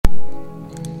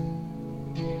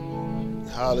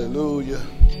Hallelujah.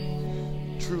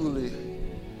 Truly,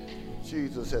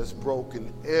 Jesus has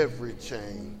broken every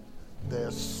chain.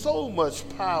 There's so much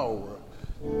power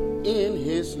in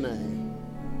his name.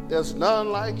 There's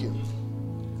none like him.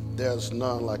 There's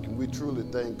none like him. We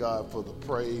truly thank God for the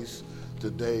praise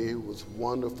today. It was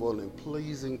wonderful and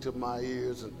pleasing to my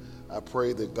ears, and I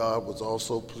pray that God was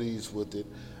also pleased with it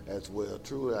as well.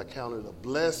 Truly, I count it a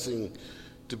blessing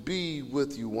to be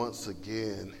with you once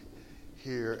again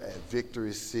here at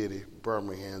Victory City,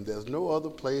 Birmingham. There's no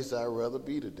other place I'd rather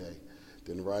be today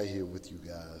than right here with you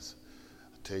guys.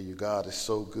 I tell you, God is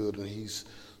so good and he's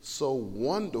so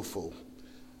wonderful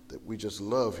that we just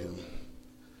love him.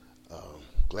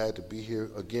 Glad to be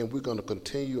here. Again, we're going to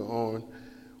continue on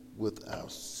with our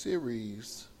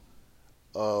series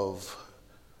of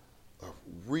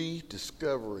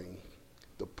rediscovering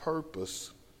the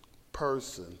purpose,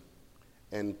 person,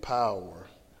 and power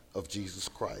of Jesus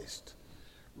Christ.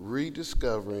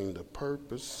 Rediscovering the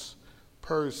purpose,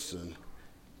 person,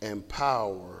 and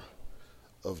power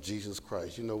of Jesus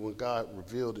Christ. You know, when God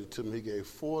revealed it to me, he gave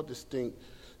 4 distinct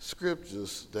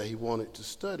scriptures that he wanted to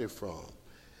study from.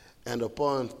 And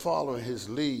upon following his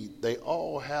lead, they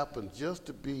all happened just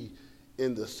to be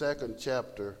in the 2nd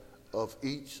chapter of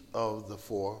each of the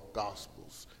 4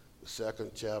 Gospels. The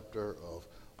 2nd chapter of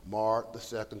Mark, the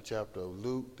 2nd chapter of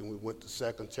Luke, then we went to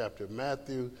 2nd chapter of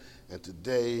Matthew, and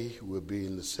today we'll be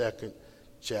in the 2nd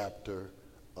chapter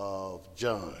of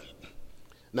John.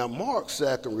 Now, Mark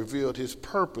 2nd revealed his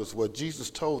purpose, where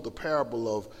Jesus told the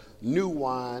parable of new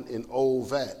wine in old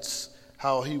vats,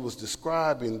 how he was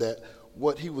describing that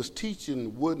what he was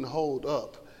teaching wouldn't hold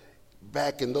up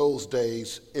back in those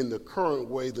days in the current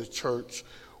way the church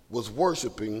was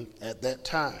worshiping at that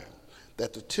time.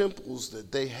 That the temples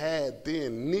that they had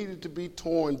then needed to be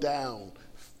torn down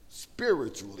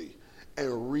spiritually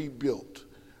and rebuilt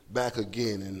back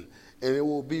again. And it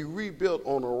will be rebuilt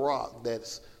on a rock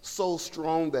that's so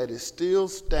strong that it's still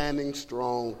standing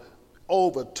strong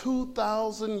over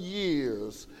 2,000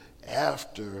 years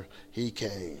after he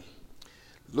came.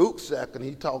 Luke 2nd,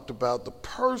 he talked about the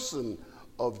person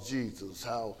of Jesus,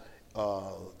 how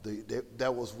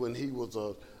that was when he was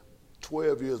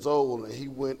 12 years old, and he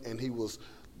went and he was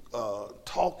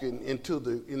talking in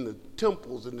the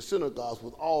temples and the synagogues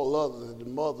with all others, and the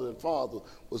mother and father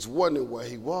was wondering where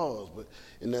he was. But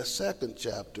in that 2nd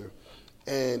chapter,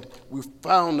 and we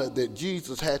found that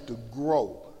Jesus had to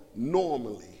grow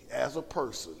normally as a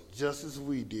person, just as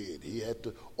we did. He had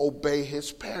to obey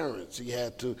his parents. He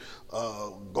had to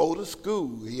go to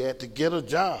school. He had to get a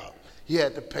job. He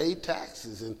had to pay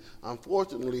taxes, and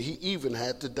unfortunately, he even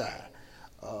had to die.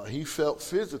 He felt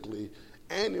physically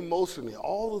and emotionally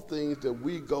all the things that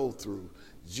we go through,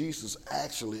 Jesus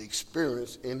actually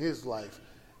experienced in his life,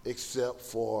 except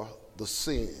for the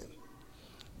sin.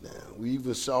 Now, we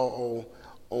even saw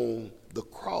on the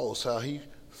cross how he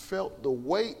felt the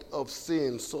weight of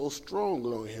sin so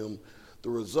strongly on him, the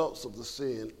results of the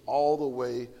sin all the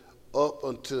way up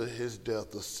until his death.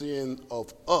 The sin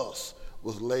of us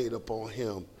was laid upon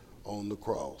him on the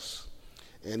cross.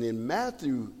 And in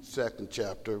Matthew 2nd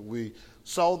chapter, we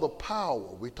saw the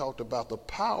power. We talked about the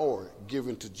power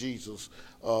given to Jesus,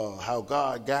 how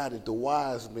God guided the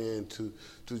wise men to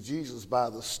Jesus by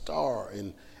the star,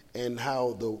 and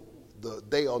how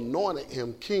they anointed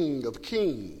him King of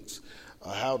Kings.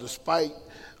 How despite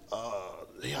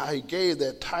how he gave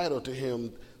that title to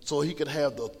him so he could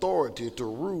have the authority to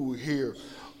rule here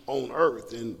on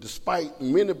earth. And despite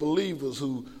many believers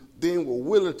who then were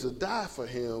willing to die for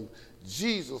him,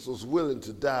 Jesus was willing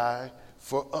to die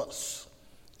for us.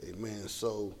 Amen.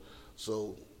 So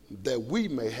that we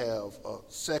may have a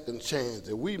second chance,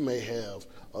 that we may have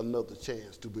another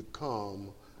chance to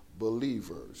become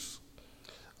believers.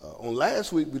 On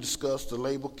last week, we discussed the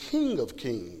label King of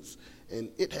Kings, and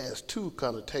it has 2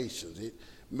 connotations. It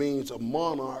means a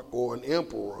monarch or an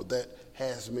emperor that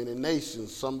has many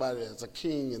nations, somebody that's a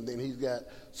king, and then he's got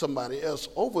somebody else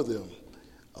over them.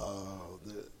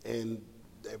 And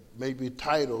that may be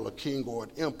titled a king or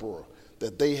an emperor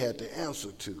that they had to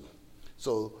answer to.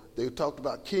 So they talked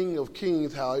about King of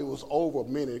Kings, how he was over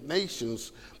many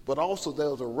nations, but also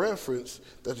there was a reference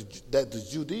that the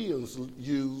Judeans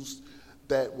used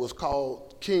that was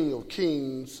called King of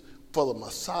Kings for the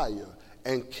Messiah.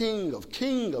 And King of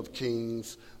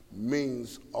Kings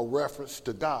means a reference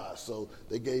to God. So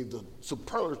they gave the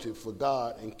superlative for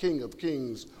God, and King of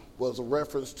Kings was a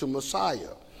reference to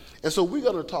Messiah. And so we're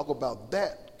going to talk about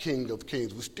that King of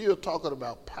Kings. We're still talking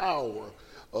about power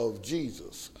of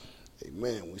Jesus.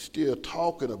 Amen. We're still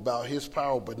talking about his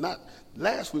power, but not.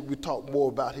 Last week we talked more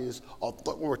about his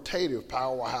authoritative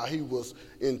power, how he was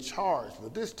in charge.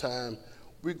 But this time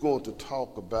we're going to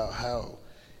talk about how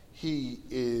he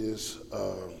is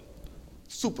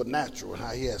supernatural,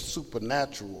 how he has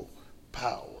supernatural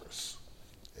powers.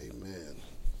 Amen.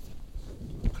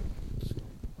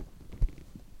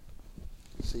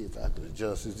 See if I can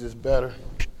adjust. Is this better?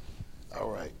 All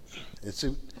right. And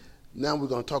see, now we're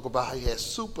going to talk about how he has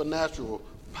supernatural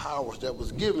powers that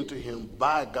was given to him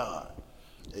by God.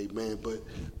 Amen. But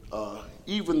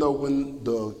even though when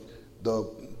the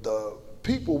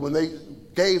people, when they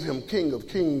gave him King of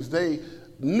Kings, they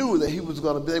knew that he was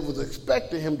going to be, they was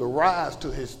expecting him to rise to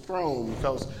his throne,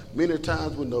 because many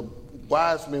times when the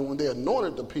wise men, when they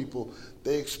anointed the people,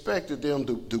 they expected them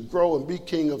to grow and be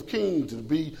King of Kings, to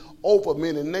be over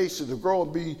many nations, to grow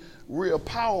and be real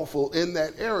powerful in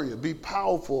that area, be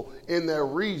powerful in their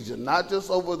region, not just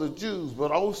over the Jews,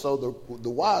 but also the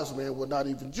wise men were not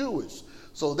even Jewish.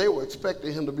 So they were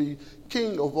expecting him to be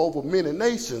king of over many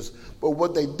nations. But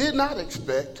what they did not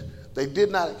expect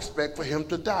for him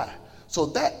to die. So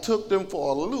that took them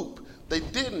for a loop. They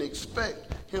didn't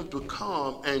expect him to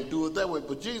come and do it that way.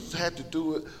 But Jesus had to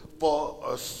do it for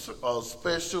a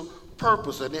special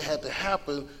purpose, and it had to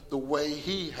happen the way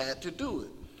he had to do it.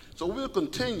 So we'll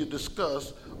continue to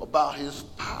discuss about his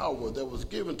power that was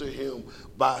given to him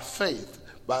by faith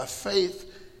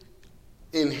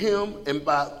in him and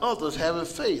by others having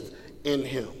faith in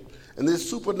him. And this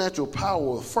supernatural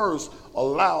power first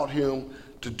allowed him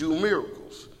to do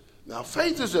miracles. Now,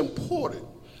 faith is important.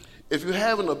 If you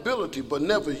have an ability but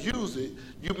never use it,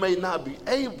 you may not be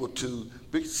able to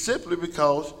simply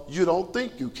because you don't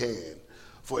think you can.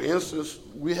 For instance,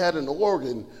 we had an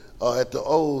organ at the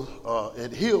old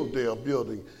at Hilldale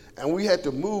building, and we had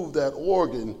to move that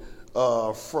organ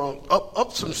from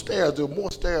up some stairs. There were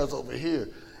more stairs over here.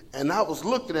 And I was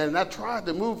looking at it, and I tried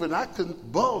to move it, and I couldn't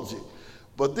bulge it.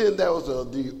 But then there was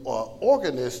the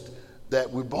organist that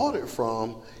we bought it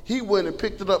from. He went and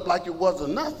picked it up like it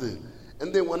wasn't nothing.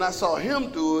 And then when I saw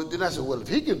him do it, then I said, well, if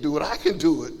he can do it, I can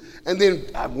do it. And then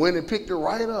I went and picked it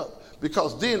right up.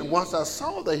 Because then once I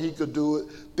saw that he could do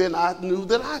it, then I knew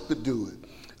that I could do it.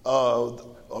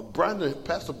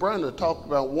 Pastor Brandon talked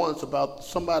about once about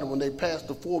somebody when they passed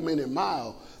the 4-minute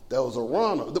mile. There was a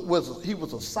runner. He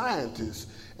was a scientist.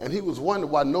 And he was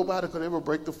wondering why nobody could ever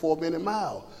break the 4-minute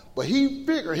mile. But he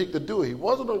figured he could do it. He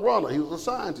wasn't a runner. He was a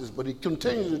scientist. But he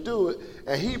continued to do it,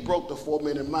 and he broke the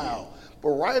 4-minute mile. But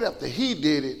right after he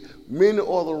did it, many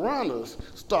other runners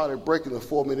started breaking the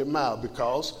 4-minute mile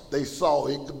because they saw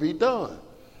it could be done.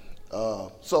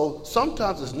 So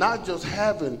sometimes it's not just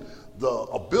having the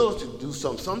ability to do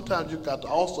something. Sometimes you've got to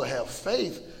also have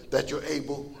faith that you're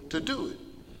able to do it.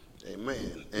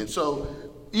 Amen. And so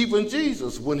even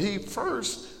Jesus, when he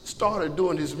first started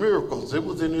doing his miracles, it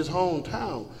was in his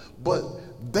hometown, but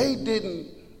they didn't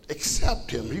accept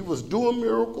him. He was doing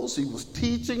miracles, he was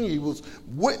teaching, he was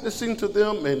witnessing to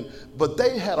them, but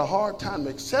they had a hard time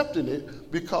accepting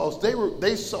it because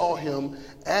they saw him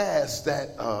as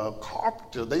that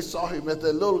carpenter. They saw him as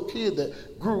that little kid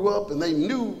that grew up, and they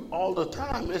knew all the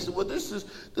time. They said, well,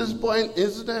 this boy,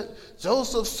 isn't that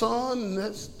Joseph's son?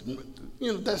 That's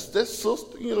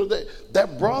sister,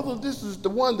 that brother, this is the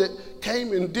one that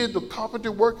came and did the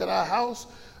carpentry work at our house.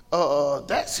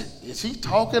 Is he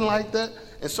talking like that?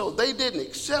 And so they didn't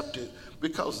accept it.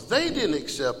 Because they didn't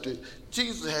accept it,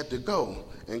 Jesus had to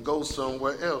go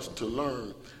somewhere else to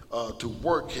learn to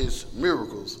work his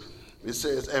miracles. It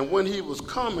says, and when he was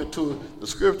coming to the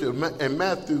scripture in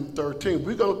Matthew 13,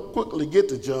 we're going to quickly get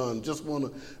to John, just want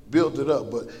to build it up.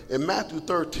 But in Matthew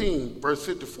 13, verse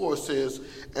 54, it says,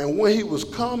 and when he was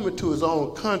coming to his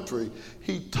own country,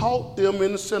 he taught them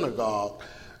in the synagogue,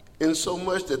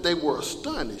 insomuch that they were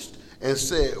astonished, and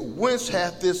said, whence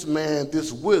hath this man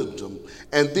this wisdom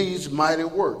and these mighty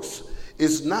works?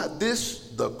 Is not this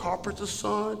the carpenter's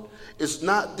son? Is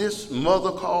not his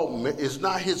mother called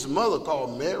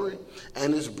Mary,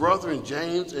 and his brethren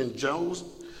James and Joseph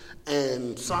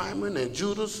and Simon and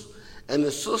Judas and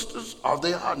his sisters? Are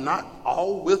they not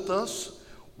all with us?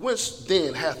 Whence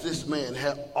then hath this man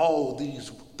had all these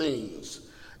things?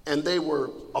 And they were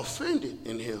offended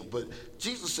in him. But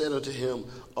Jesus said unto him,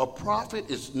 a prophet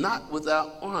is not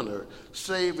without honor,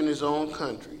 save in his own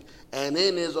country and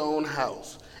in his own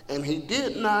house. And he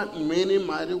did not many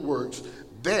mighty works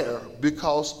there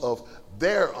because of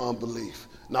their unbelief.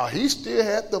 Now, he still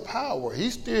had the power. He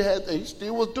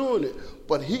still was doing it.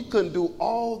 But he couldn't do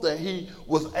all that he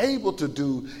was able to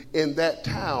do in that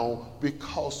town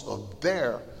because of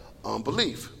their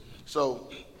unbelief. So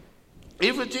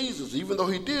even Jesus, even though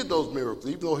he did those miracles,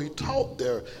 even though he taught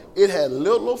there, it had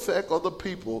little effect on the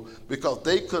people because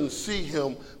they couldn't see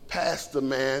him past the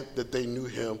man that they knew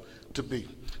him to be.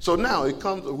 So now we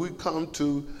come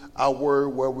to our word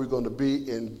where we're going to be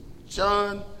in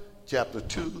John chapter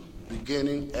 2,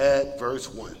 beginning at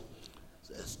verse 1.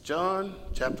 That's John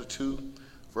chapter 2,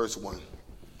 verse 1.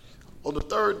 On the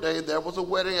third day, there was a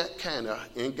wedding at Cana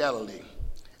in Galilee,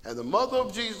 and the mother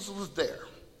of Jesus was there.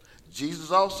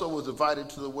 Jesus also was invited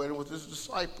to the wedding with his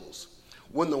disciples.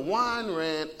 When the wine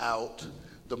ran out,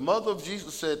 the mother of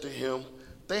Jesus said to him,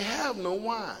 "They have no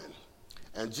wine."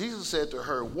 And Jesus said to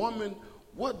her, "Woman,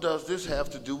 what does this have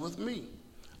to do with me?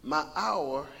 My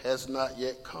hour has not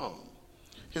yet come."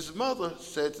 His mother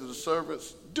said to the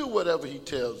servants, "Do whatever he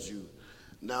tells you."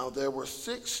 Now there were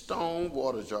 6 stone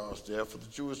water jars there for the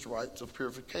Jewish rites of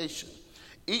purification,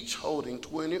 each holding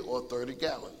 20 or 30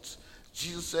 gallons.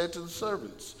 Jesus said to the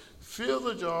servants, "Fill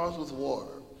the jars with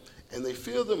water." And they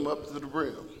filled them up to the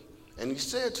brim. And he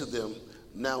said to them,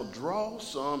 "Now draw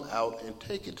some out and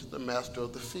take it to the master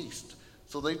of the feast."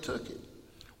 So they took it.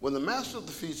 When the master of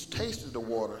the feast tasted the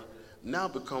water, now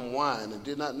become wine, and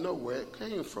did not know where it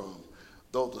came from,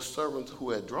 though the servants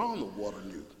who had drawn the water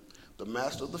knew, the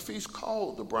master of the feast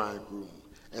called the bridegroom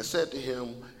and said to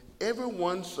him,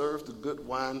 "Everyone serves the good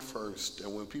wine first,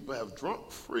 and when people have drunk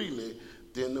freely,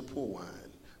 then the poor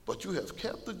wine. But you have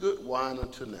kept the good wine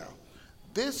until now."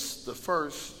 This, the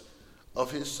first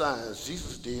of his signs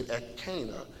Jesus did at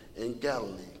Cana in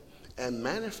Galilee, and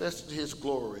manifested his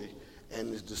glory, and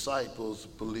his disciples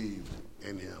believed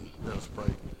in him. Let us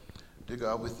pray. Dear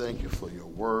God, we thank you for your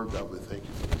word. God, we thank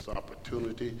you for this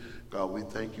opportunity. God, we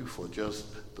thank you for just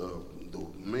the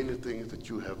many things that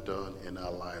you have done in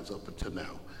our lives up until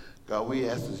now. God, we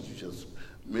ask that you just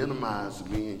minimize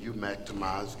me and you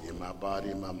maximize in my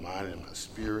body, in my mind, and my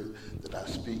spirit, that I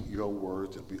speak your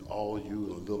words and be all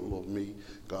you and a little of me.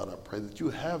 God, I pray that you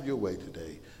have your way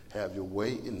today. Have your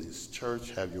way in this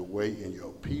church. Have your way in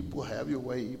your people. Have your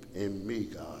way in me,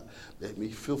 God. Let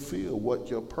me fulfill what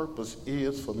your purpose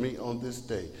is for me on this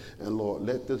day. And Lord,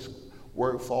 let this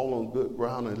word fall on good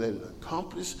ground and let it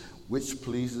accomplish which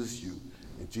pleases you.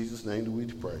 In Jesus' name do we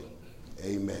pray.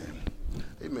 Amen.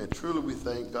 Amen. Truly we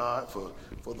thank God for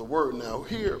the word. Now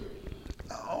here,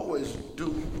 I always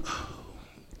do,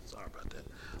 sorry about that.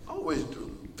 I always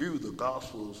do view the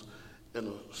Gospels in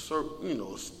a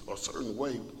certain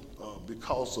way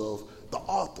because of the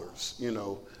authors.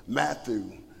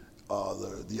 Matthew,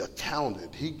 the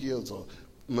accountant, he gives a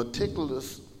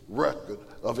meticulous record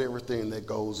of everything that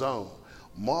goes on.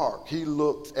 Mark, he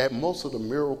looked at most of the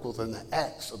miracles and the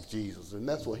acts of Jesus, and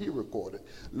that's what he recorded.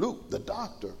 Luke, the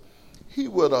doctor, he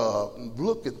would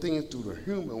look at things through the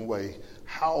human way,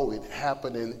 how it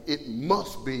happened, and it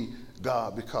must be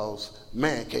God because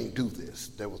man can't do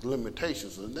this. There was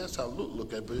limitations, and that's how Luke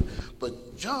looked at it.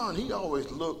 But John, he always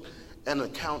looked at an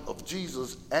account of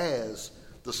Jesus as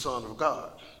the Son of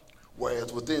God.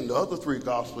 Whereas within the other 3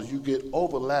 Gospels, you get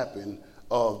overlapping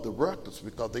of the records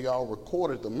because they all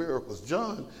recorded the miracles.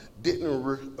 John didn't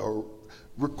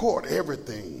record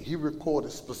everything. He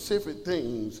recorded specific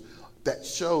things that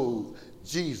showed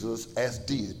Jesus as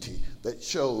deity, that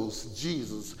shows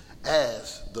Jesus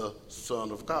as the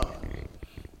Son of God.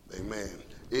 Amen.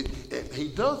 He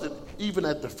does it even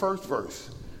at the first verse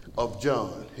of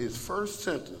John. His first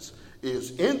sentence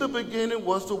is, "In the beginning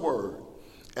was the Word,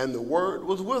 and the Word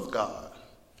was with God,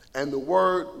 and the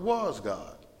Word was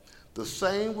God. The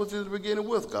same was in the beginning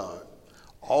with God.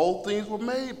 All things were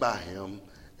made by him,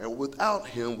 and without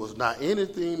him was not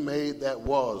anything made that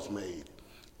was made.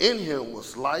 In him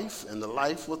was life, and the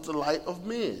life was the light of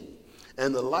men.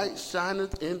 And the light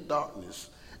shineth in darkness,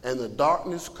 and the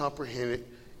darkness comprehended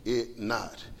it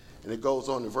not." And it goes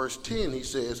on in verse 10, he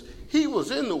says, "He was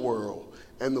in the world,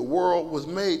 and the world was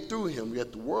made through him,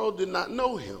 yet the world did not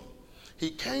know him.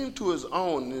 He came to his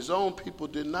own, and his own people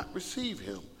did not receive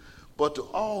him. But to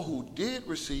all who did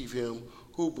receive him,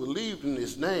 who believed in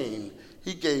his name,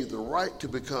 he gave the right to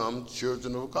become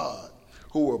children of God,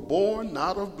 who were born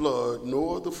not of blood,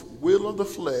 nor the will of the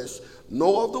flesh,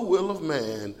 nor of the will of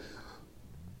man,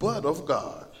 but of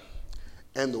God.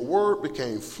 And the Word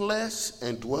became flesh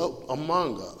and dwelt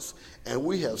among us, and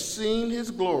we have seen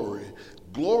his glory,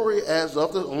 glory as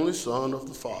of the only Son of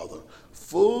the Father,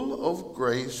 full of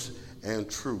grace and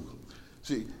truth."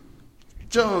 See,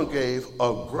 John gave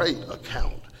a great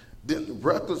account. The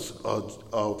records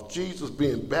of Jesus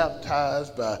being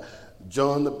baptized by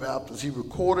John the Baptist. He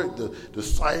recorded the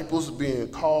disciples being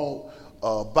called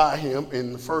by him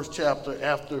in the first chapter.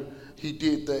 After he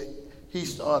did that, he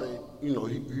started,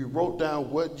 he wrote down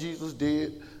what Jesus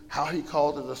did, how he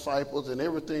called the disciples, and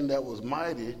everything that was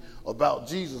mighty about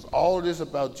Jesus. All of this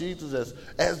about Jesus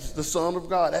as the Son of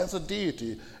God, as a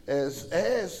deity, as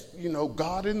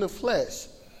God in the flesh.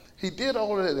 He did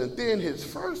all of that, and then his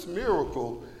first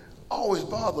miracle always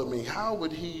bothered me. How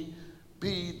would he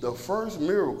be the first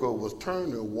miracle was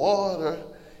turning water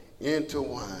into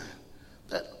wine?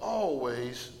 That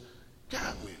always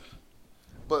got me.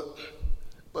 But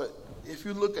if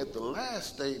you look at the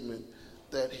last statement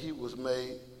that he was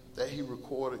made, that he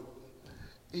recorded,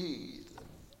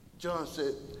 John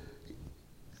said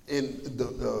in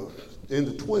the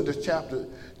 20th chapter,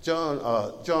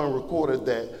 John recorded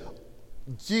that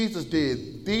Jesus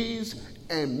did these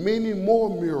and many more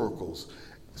miracles,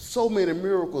 so many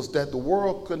miracles that the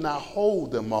world could not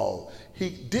hold them all. He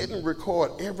didn't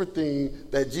record everything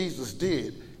that Jesus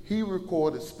did. He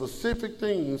recorded specific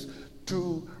things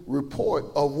to report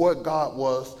of what God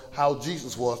was, how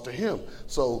Jesus was to him.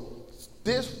 So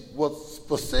this was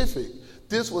specific.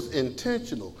 This was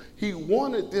intentional. He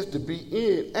wanted this to be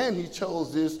in, and he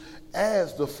chose this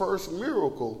as the first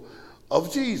miracle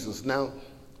of Jesus. Now,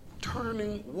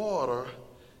 turning water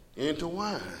into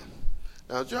wine.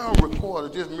 Now, John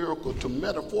recorded this miracle to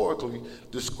metaphorically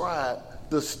describe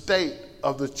the state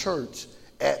of the church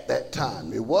at that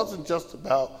time. It wasn't just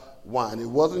about wine. It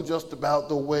wasn't just about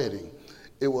the wedding.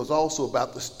 It was also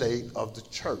about the state of the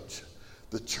church.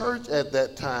 The church at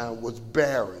that time was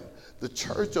barren. The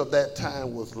church of that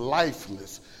time was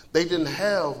lifeless. They didn't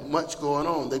have much going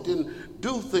on. They didn't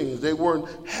do things. They weren't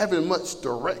having much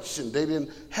direction. They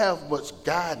didn't have much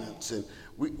guidance. And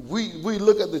we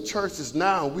look at the churches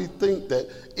now, and we think that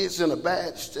it's in a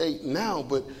bad state now,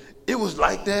 but it was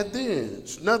like that then.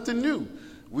 It's nothing new.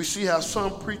 We see how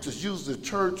some preachers use the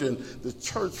church, and the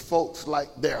church folks like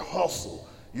their hustle.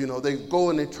 You know, they go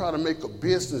and they try to make a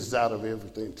business out of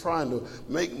everything, trying to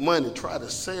make money, try to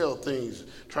sell things,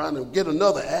 trying to get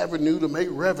another avenue to make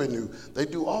revenue. They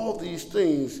do all these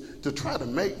things to try to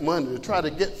make money, to try to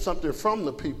get something from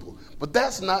the people. But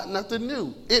that's not nothing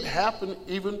new. It happened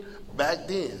even back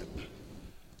then.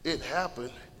 It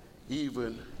happened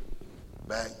even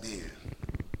back then.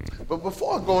 But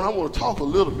before I go on, I want to talk a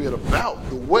little bit about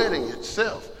the wedding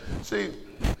itself. See,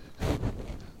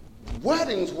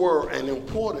 weddings were an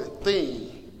important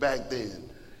thing back then.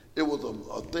 It was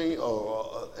a thing,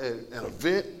 an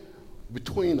event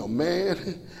between a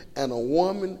man and a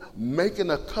woman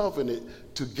making a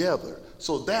covenant together.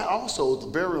 So that also is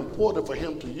very important for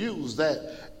him to use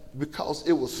that because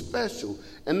it was special.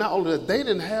 And not only that, they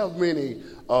didn't have many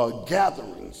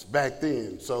gatherings back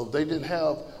then. So they didn't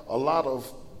have a lot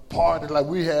of parties like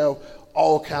we have.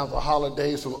 All kinds of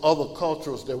holidays from other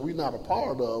cultures that we're not a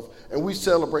part of, and we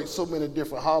celebrate so many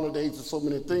different holidays and so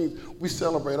many things we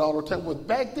celebrate all the time. But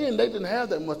back then, they didn't have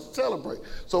that much to celebrate.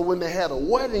 So when they had a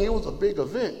wedding, it was a big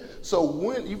event.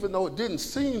 So even though it didn't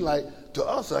seem like, to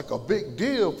us, like a big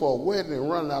deal for a wedding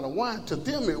and running out of wine, to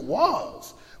them it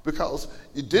was. Because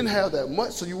you didn't have that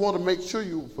much, so you want to make sure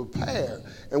you were prepared.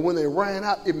 And when they ran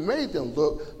out, it made them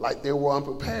look like they were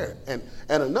unprepared. And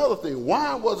another thing,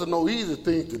 wine wasn't no easy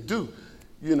thing to do.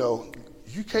 You know,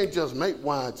 you can't just make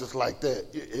wine just like that.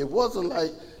 It wasn't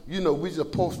like, we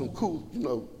just pour some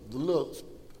the little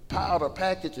powder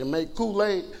package and make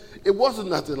Kool-Aid. It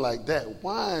wasn't nothing like that.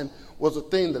 Wine was a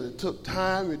thing that it took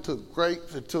time, it took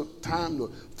grapes, it took time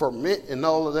to ferment and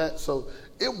all of that. So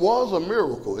it was a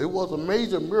miracle. It was a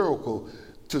major miracle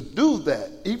to do that.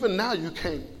 Even now you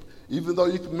can't, even though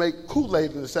you can make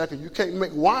Kool-Aid in a second, you can't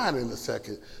make wine in a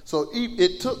second. So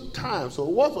it took time. So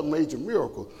it was a major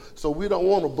miracle. So we don't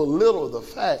want to belittle the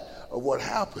fact of what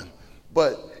happened.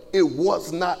 But it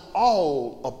was not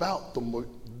all about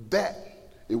that.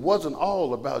 It wasn't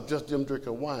all about just them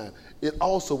drinking wine. It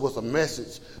also was a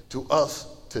message to us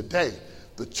today.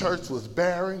 The church was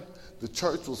barren. The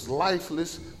church was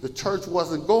lifeless. The church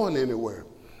wasn't going anywhere.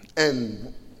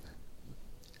 And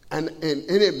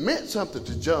it meant something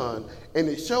to John, and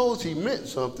it shows he meant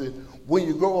something when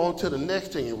you go on to the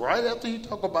next thing. Right after you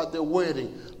talk about their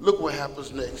wedding, look what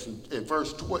happens next in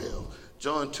verse 12,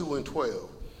 John 2 and 12.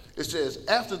 It says,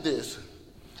 after this,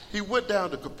 he went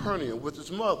down to Capernaum with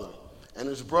his mother and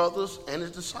his brothers and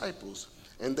his disciples,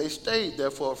 and they stayed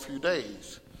there for a few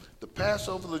days. The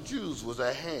Passover of the Jews was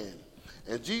at hand,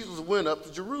 and Jesus went up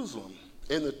to Jerusalem.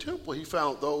 In the temple, he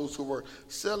found those who were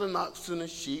selling oxen and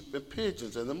sheep and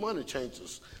pigeons and the money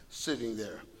changers sitting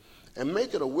there. And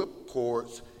making a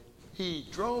whipcord, he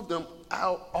drove them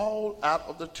all out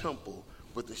of the temple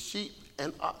with the sheep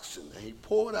and oxen. And he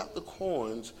poured out the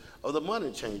coins of the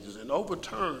money changers and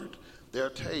overturned their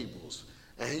tables.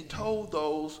 And he told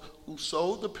those who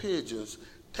sold the pigeons,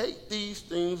 take these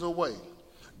things away.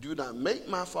 Do not make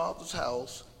my Father's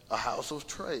house a house of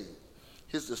trade.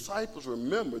 His disciples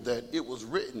remembered that it was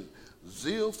written,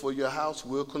 zeal for your house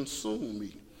will consume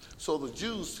me. So the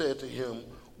Jews said to him,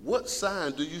 what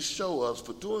sign do you show us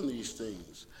for doing these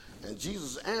things? And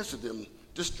Jesus answered them,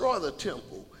 destroy the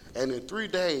temple, and in 3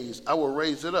 days I will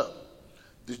raise it up.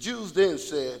 The Jews then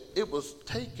said, it was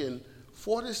taken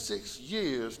 46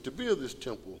 years to build this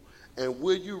temple, and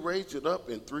will you raise it up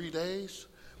in 3 days?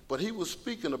 But he was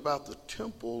speaking about the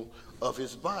temple of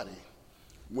his body.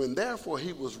 When therefore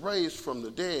he was raised from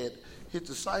the dead, his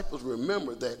disciples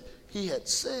remembered that he had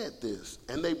said this,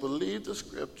 and they believed the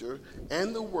scripture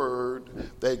and the word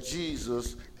that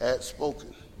Jesus had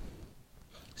spoken.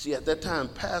 See, at that time,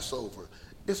 Passover,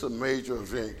 it's a major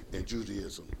event in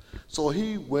Judaism. So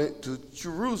he went to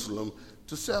Jerusalem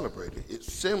to celebrate it.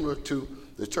 It's similar to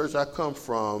the church I come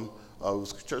from, it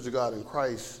was Church of God in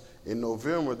Christ. In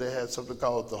November, they had something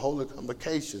called the Holy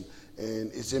Convocation,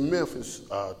 and it's in Memphis,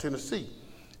 Tennessee.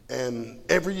 And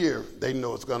every year, they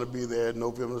know it's going to be there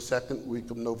November, the second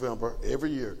week of November, every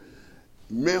year.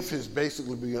 Memphis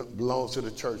basically belongs to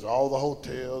the church. All the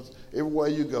hotels, everywhere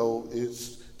you go,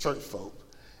 it's church folk.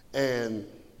 And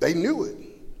they knew it.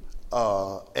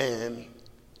 And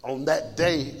on that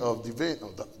day of the event,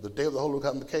 the day of the Holy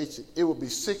Convocation, it would be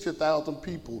 60,000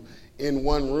 people in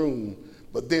one room.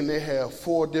 But then they have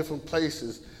 4 different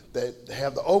places that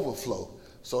have the overflow.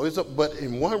 So but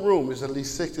in one room, there's at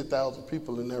least 60,000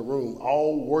 people in that room,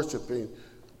 all worshiping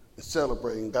and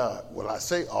celebrating God. Well, I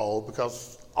say all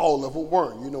because all of them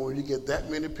weren't. You know, when you get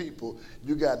that many people,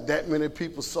 you got that many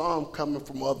people, some coming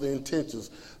from other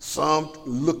intentions, some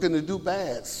looking to do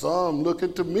bad, some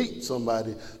looking to meet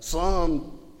somebody,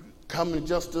 some coming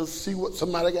just to see what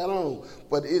somebody got on.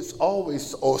 But it's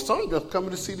always, or some just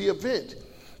coming to see the event.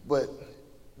 But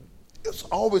it's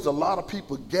always a lot of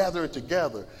people gathering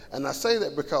together. And I say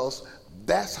that because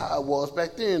that's how it was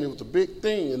back then. It was a big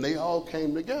thing, and they all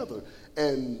came together.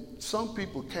 And some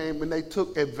people came and they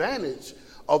took advantage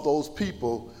of those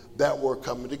people that were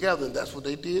coming together, and that's what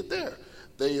they did there.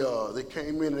 They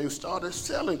came in and they started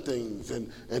selling things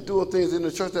and doing things in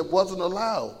the church that wasn't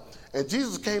allowed. And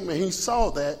Jesus came and he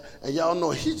saw that, and y'all know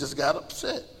he just got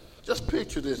upset. Just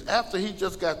picture this. After he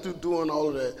just got through doing all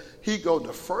of that,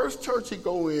 the first church he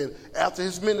go in after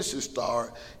his ministry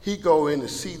start, he go in and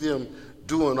see them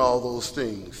doing all those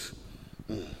things.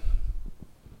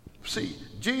 See,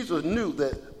 Jesus knew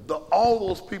that all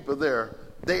those people there,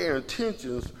 their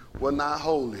intentions were not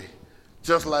holy.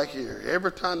 Just like here.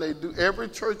 Every time they do, every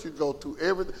church you go to,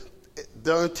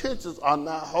 their intentions are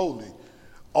not holy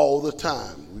all the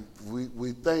time.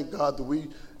 We thank God that we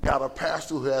got a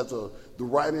pastor who has the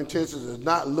right intentions, is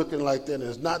not looking like that, and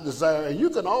is not desiring. And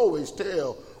you can always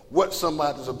tell what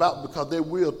somebody's about because they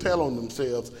will tell on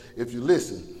themselves if you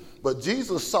listen. But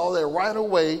Jesus saw that right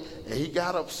away, and he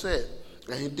got upset,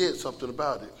 and he did something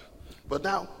about it. But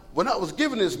now, when I was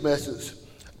giving this message,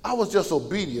 I was just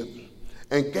obedient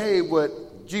and gave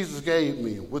what Jesus gave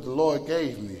me, what the Lord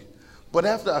gave me. But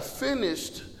after I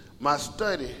finished my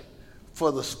study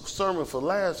for the sermon for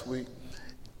last week,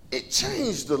 it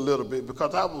changed a little bit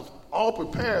because I was all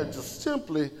prepared just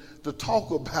simply to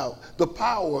talk about the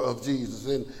power of Jesus.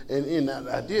 And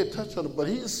I did touch on it, but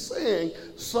he's saying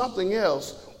something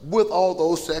else with all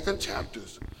those second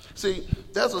chapters. See,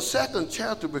 there's a second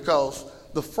chapter because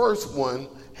the first one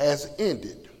has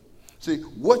ended. See,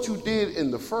 what you did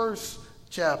in the first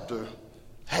chapter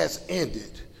has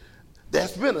ended.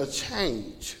 There's been a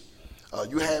change.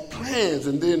 You had plans,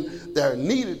 and then there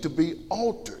needed to be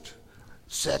altered.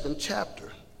 Second chapter.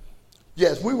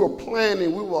 Yes, we were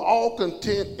planning. We were all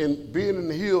content in being in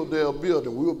the Hilldale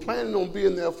building. We were planning on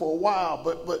being there for a while,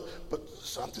 but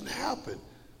something happened.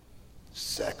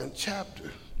 Second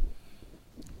chapter.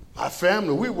 My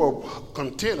family, we were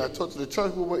content. I told the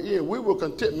church we were in. We were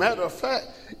content. Matter of fact,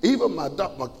 even my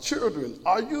children,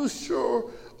 are you sure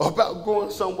about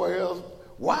going somewhere else?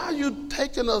 Why are you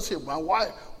taking us here?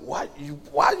 Why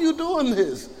are you doing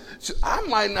this? I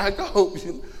might not go,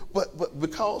 but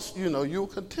because, you're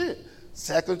content.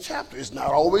 Second chapter is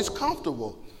not always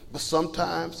comfortable, but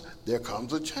sometimes there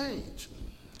comes a change.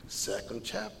 Second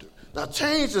chapter. Now,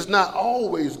 change is not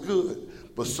always good,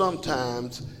 but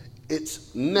sometimes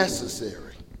it's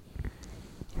necessary.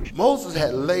 Moses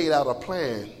had laid out a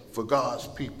plan for God's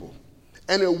people,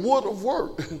 and it would have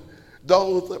worked.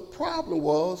 The problem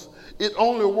was it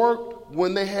only worked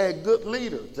when they had good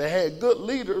leaders. They had good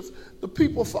leaders, the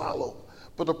people followed.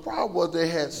 But the problem was they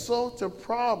had such a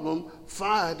problem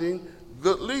finding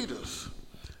good leaders.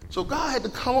 So God had to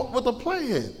come up with a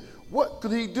plan. What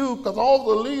could he do? Because all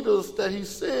the leaders that he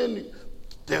sent,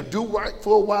 they'll do right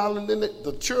for a while, and then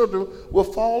the children will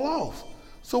fall off.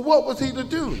 So what was he to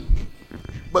do?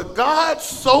 But God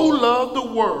so loved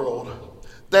the world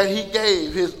that he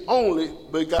gave his only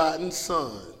begotten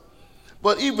son.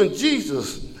 But even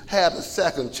Jesus had a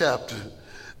second chapter.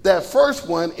 That first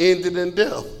one ended in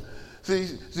death.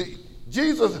 See,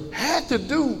 Jesus had to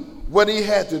do what he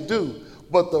had to do,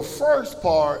 but the first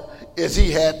part is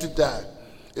he had to die.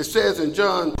 It says in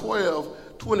John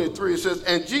 12:23, it says,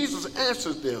 and Jesus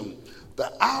answered them,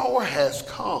 the hour has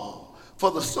come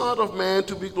for the Son of Man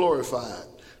to be glorified.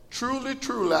 Truly,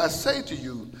 truly, I say to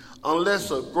you,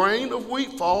 unless a grain of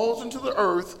wheat falls into the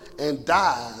earth and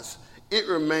dies, it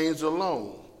remains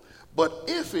alone. But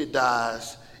if it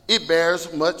dies, it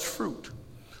bears much fruit.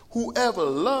 Whoever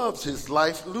loves his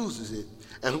life loses it,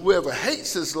 and whoever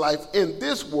hates his life in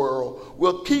this world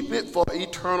will keep it for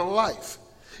eternal life.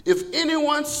 If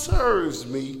anyone serves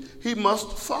me, he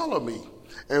must follow me,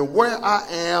 and where I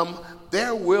am,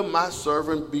 there will my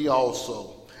servant be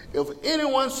also. If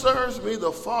anyone serves me,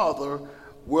 the Father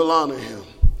will honor him.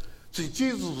 See,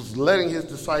 Jesus was letting his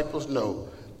disciples know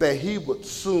that he would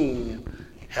soon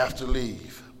have to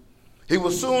leave. He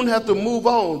would soon have to move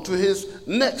on to his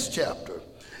next chapter.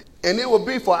 And it would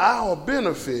be for our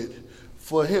benefit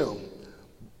for him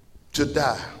to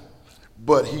die.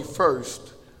 But he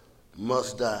first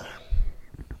must die.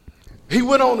 He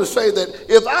went on to say that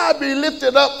if I be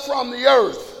lifted up from the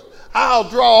earth, I'll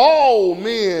draw all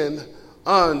men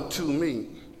unto me.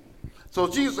 So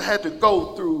Jesus had to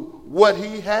go through what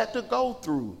he had to go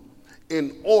through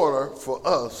in order for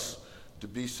us to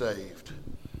be saved.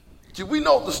 See, we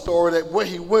know the story that what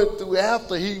he went through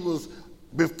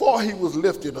before he was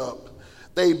lifted up.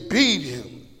 They beat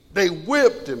him, they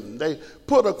whipped him, they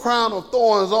put a crown of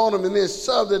thorns on him and then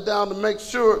shoved it down to make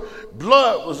sure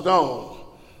blood was gone.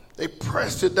 They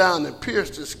pressed it down and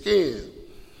pierced his skin.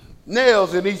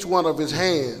 Nails in each one of his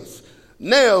hands,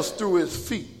 nails through his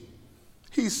feet.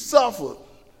 He suffered,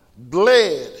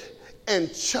 bled,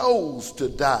 and chose to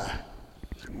die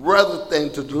rather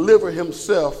than to deliver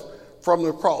himself from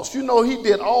the cross. You know, he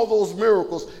did all those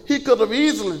miracles. He could have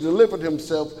easily delivered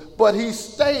himself, but he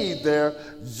stayed there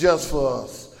just for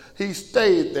us. He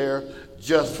stayed there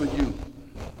just for you.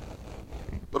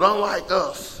 But unlike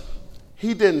us,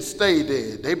 he didn't stay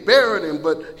dead. They buried him,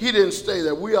 but he didn't stay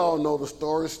there. We all know the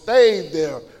story. Stayed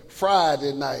there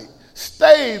Friday night.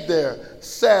 Stayed there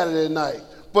Saturday night.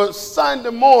 But Sunday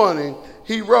morning,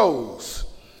 he rose.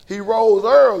 He rose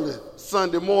early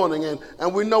Sunday morning.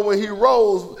 And we know when he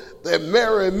rose that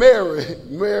Mary,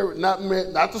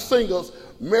 not the singers,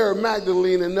 Mary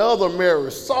Magdalene and the other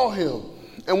Mary saw him.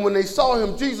 And when they saw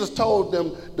him, Jesus told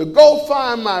them to go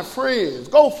find my friends,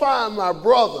 go find my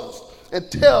brothers, and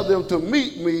tell them to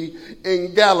meet me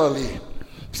in Galilee.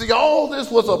 See, all this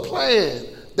was a plan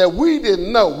that we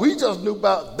didn't know. We just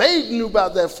they knew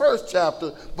about that first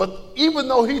chapter, but even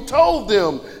though he told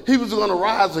them he was going to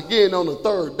rise again on the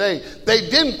third day, they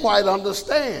didn't quite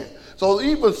understand. So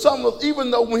even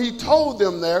though when he told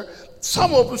them there,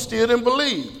 some of them still didn't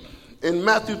believe. In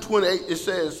Matthew 28, it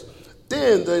says,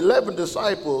 then the 11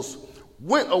 disciples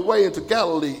went away into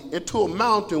Galilee, into a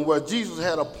mountain where Jesus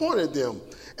had appointed them.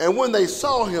 And when they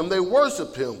saw him, they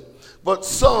worshiped him, but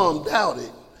some doubted.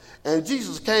 And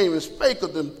Jesus came and spake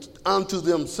unto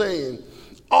them, saying,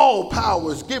 all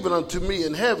power is given unto me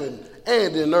in heaven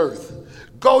and in earth.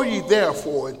 Go ye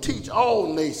therefore and teach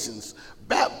all nations,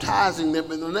 baptizing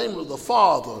them in the name of the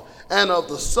Father and of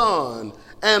the Son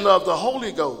and of the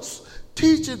Holy Ghost,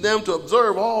 teaching them to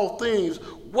observe all things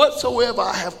whatsoever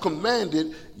I have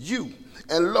commanded you.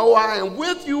 And lo, I am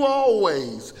with you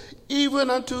always, even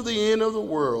unto the end of the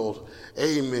world.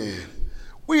 Amen.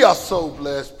 We are so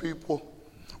blessed, people.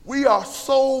 We are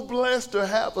so blessed to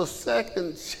have a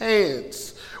second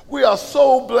chance. We are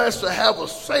so blessed to have a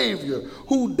Savior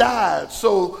who died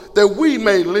so that we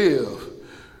may live.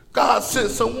 God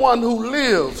sent someone who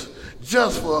lived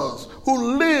just for us,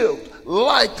 who lived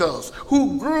like us,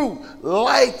 who grew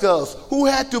like us, who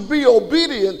had to be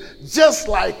obedient just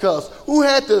like us, who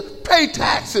had to pay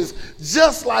taxes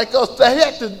just like us, that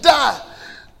had to die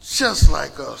just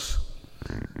like us.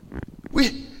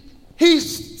 He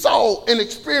saw and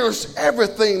experienced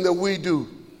everything that we do,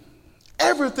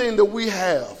 everything that we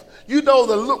have. You know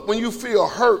the look when you feel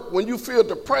hurt, when you feel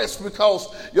depressed because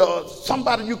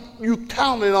somebody you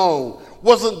counted on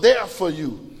wasn't there for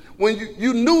you. When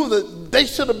you knew that they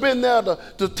should have been there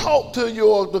to talk to you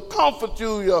or to comfort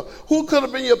you, who could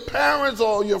have been your parents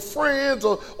or your friends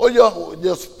or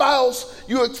your spouse,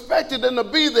 you expected them to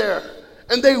be there,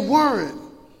 and they weren't.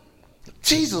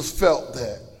 Jesus felt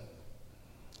that.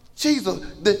 He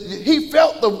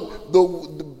felt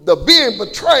the being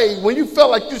betrayed when you felt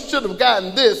like you should have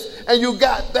gotten this and you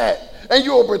got that, and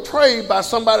you were betrayed by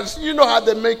somebody. You know how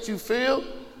that makes you feel?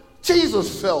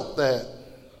 Jesus felt that.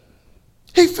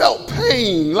 He felt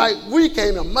pain like we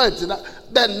can't imagine.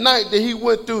 That night that he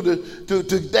went through to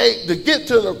get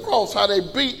to the cross, how they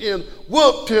beat him,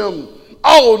 whooped him,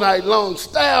 all night long,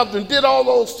 stabbed and did all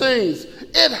those things.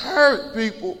 It hurt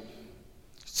people.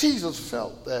 Jesus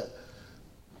felt that.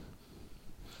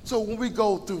 So when we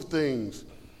go through things,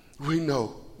 we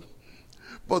know.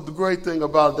 But the great thing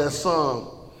about that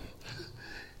song,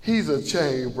 he's a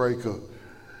chain breaker.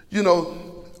 You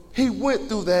know, he went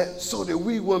through that so that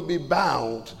we wouldn't be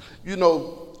bound,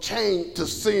 chained to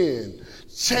sin,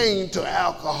 chained to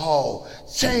alcohol,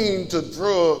 chained to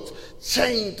drugs,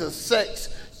 chained to sex,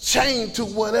 chained to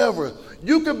whatever.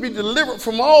 You can be delivered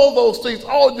from all those things.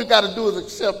 All you got to do is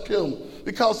accept him,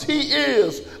 because he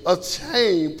is a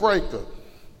chain breaker.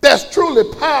 There's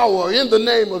truly power in the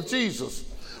name of Jesus.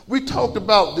 We talked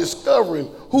about discovering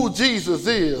who Jesus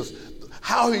is,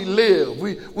 how he lived.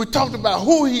 We talked about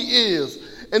who he is.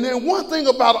 And then one thing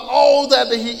about all that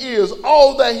he is,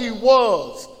 all that he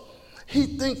was, he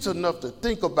thinks enough to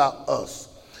think about us.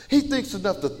 He thinks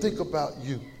enough to think about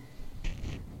you.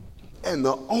 And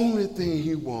the only thing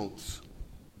he wants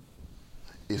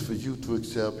is for you to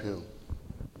accept him.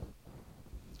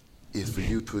 Is for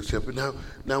you to accept it.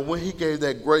 Now, when he gave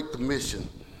that great commission,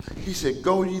 he said,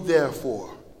 "Go ye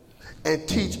therefore and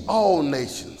teach all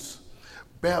nations,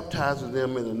 baptizing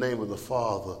them in the name of the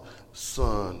Father,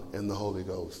 Son, and the Holy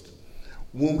Ghost."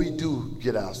 When we do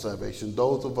get our salvation,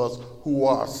 those of us who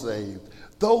are saved,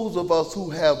 those of us who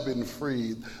have been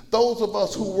freed, those of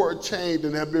us who were chained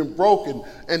and have been broken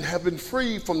and have been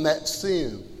freed from that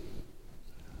sin,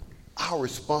 our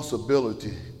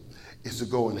responsibility is to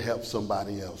go and help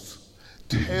somebody else.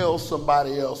 Tell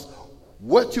somebody else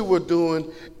what you were doing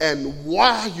and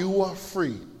why you were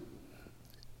free.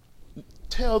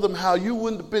 Tell them how you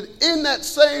wouldn't have been in that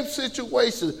same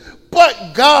situation,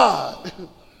 but God.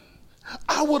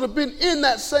 I would have been in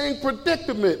that same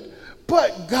predicament,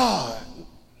 but God.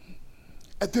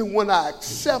 And then when I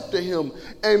accepted him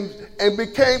and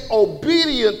became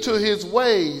obedient to his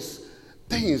ways,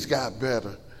 things got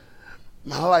better.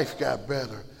 My life got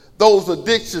better. Those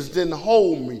addictions didn't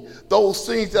hold me. Those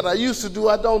things that I used to do,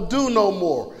 I don't do no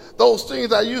more. Those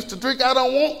things I used to drink, I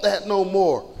don't want that no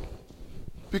more.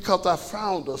 Because I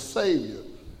found a Savior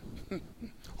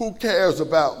who cares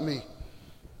about me.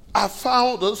 I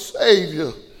found a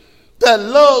Savior that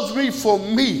loves me for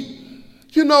me.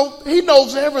 He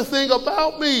knows everything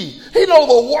about me. He knows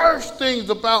the worst things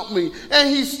about me,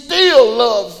 and he still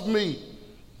loves me.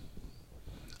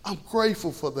 I'm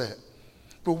grateful for that.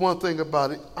 But one thing about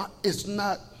it, it's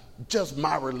not just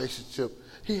my relationship.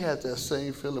 He has that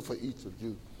same feeling for each of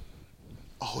you.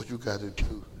 All you got to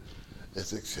do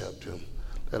is accept him.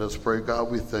 Let us pray. God,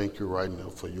 we thank you right now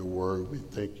for your word. We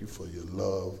thank you for your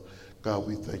love. God,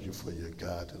 we thank you for your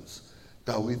guidance.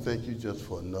 God, we thank you just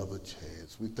for another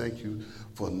chance. We thank you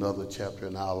for another chapter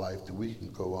in our life that we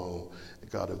can go on.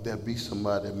 God, if there be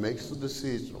somebody that makes the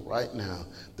decision right now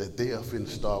that they are finna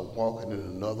start walking in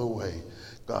another way,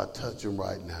 God, touch them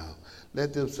right now.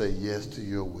 Let them say yes to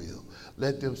your will.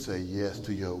 Let them say yes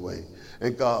to your way.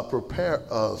 And God, prepare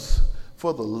us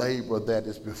for the labor that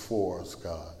is before us,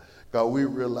 God. God, we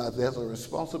realize there's a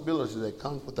responsibility that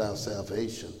comes with our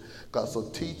salvation. God, so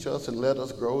teach us and let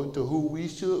us grow into who we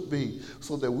should be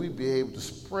so that we be able to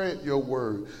spread your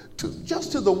word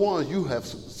just to the ones you have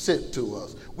sent to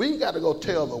us. We ain't got to go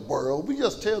tell the world. We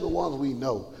just tell the ones we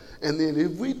know. And then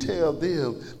if we tell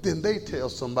them, then they tell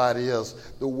somebody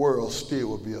else, the world still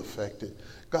will be affected.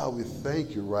 God, we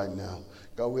thank you right now.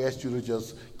 God, we ask you to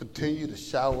just continue to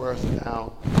shower us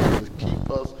down, to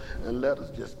keep us, and let us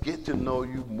just get to know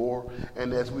you more.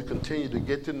 And as we continue to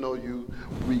get to know you,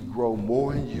 we grow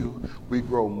more in you. We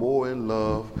grow more in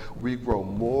love. We grow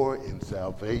more in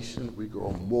salvation. We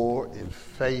grow more in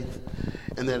faith.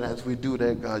 And then as we do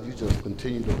that, God, you just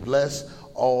continue to bless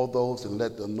all those and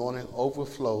let the anointing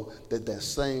overflow, that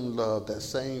same love, that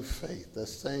same faith, that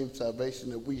same salvation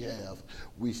that we have,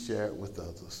 we share it with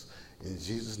others. In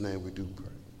Jesus' name we do pray.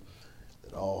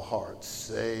 Let all hearts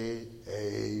say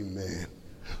amen.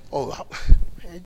 Oh,